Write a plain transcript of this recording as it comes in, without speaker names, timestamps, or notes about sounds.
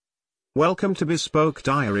Welcome to Bespoke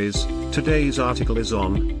Diaries. Today's article is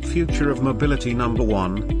on Future of Mobility Number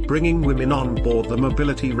 1, Bringing Women on Board the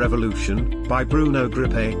Mobility Revolution, by Bruno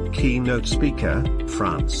Grippet, keynote speaker,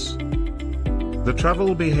 France. The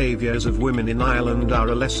travel behaviors of women in Ireland are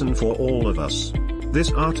a lesson for all of us.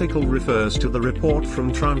 This article refers to the report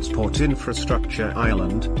from Transport Infrastructure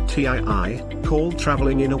Ireland, TII, called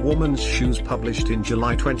Travelling in a Woman's Shoes, published in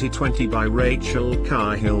July 2020 by Rachel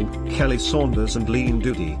Cahill, Kelly Saunders and Lean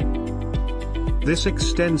Doody. This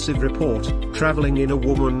extensive report, Travelling in a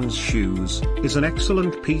Woman's Shoes, is an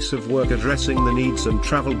excellent piece of work addressing the needs and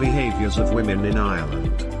travel behaviours of women in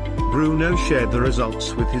Ireland. Bruno shared the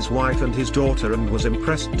results with his wife and his daughter and was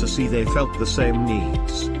impressed to see they felt the same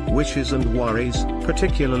needs, wishes and worries,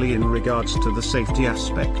 particularly in regards to the safety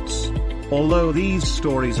aspects. Although these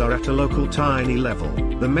stories are at a local tiny level,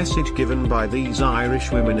 the message given by these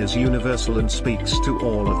Irish women is universal and speaks to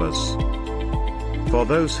all of us. For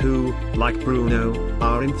those who, like Bruno,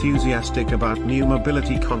 are enthusiastic about new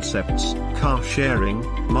mobility concepts, car sharing,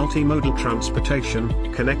 multimodal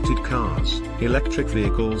transportation, connected cars, electric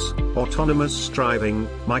vehicles, autonomous driving,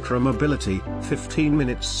 micromobility,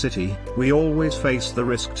 15-minute city, we always face the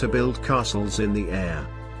risk to build castles in the air.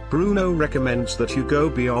 Bruno recommends that you go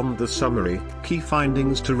beyond the summary, key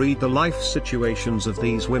findings to read the life situations of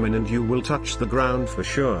these women and you will touch the ground for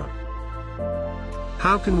sure.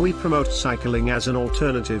 How can we promote cycling as an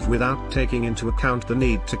alternative without taking into account the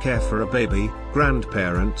need to care for a baby,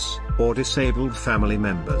 grandparents, or disabled family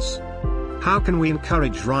members? How can we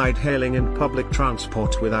encourage ride-hailing and public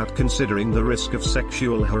transport without considering the risk of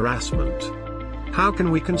sexual harassment? How can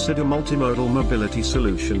we consider multimodal mobility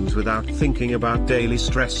solutions without thinking about daily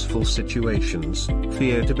stressful situations,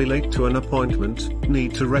 fear to be late to an appointment,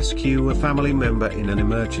 need to rescue a family member in an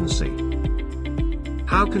emergency?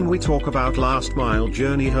 How can we talk about last-mile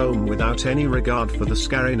journey home without any regard for the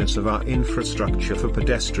scariness of our infrastructure for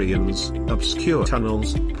pedestrians, obscure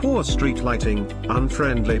tunnels, poor street lighting,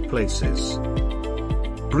 unfriendly places?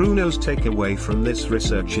 Bruno's takeaway from this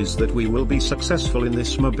research is that we will be successful in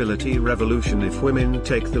this mobility revolution if women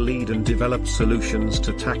take the lead and develop solutions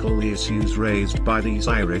to tackle the issues raised by these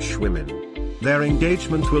Irish women. Their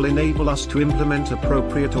engagement will enable us to implement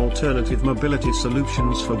appropriate alternative mobility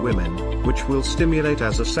solutions for women, which will stimulate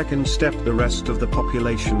as a second step the rest of the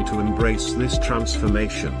population to embrace this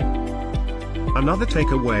transformation. Another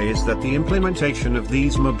takeaway is that the implementation of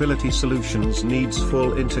these mobility solutions needs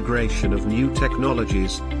full integration of new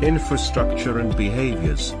technologies, infrastructure and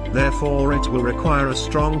behaviors, therefore it will require a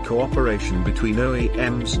strong cooperation between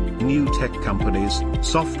OEMs, new tech companies,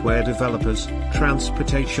 software developers,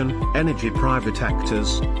 transportation, energy private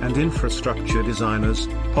actors, and infrastructure designers,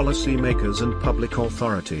 policymakers and public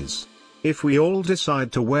authorities. If we all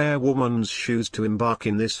decide to wear woman's shoes to embark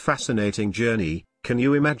in this fascinating journey, can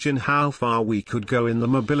you imagine how far we could go in the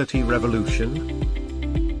mobility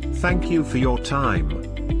revolution? Thank you for your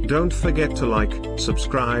time. Don't forget to like,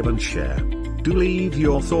 subscribe and share. Do leave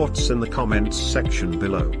your thoughts in the comments section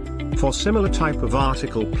below. For similar type of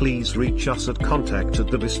article, please reach us at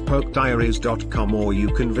contact@thebespokediaries.com, or you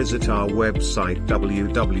can visit our website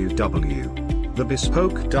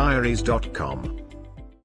www.thebespokediaries.com.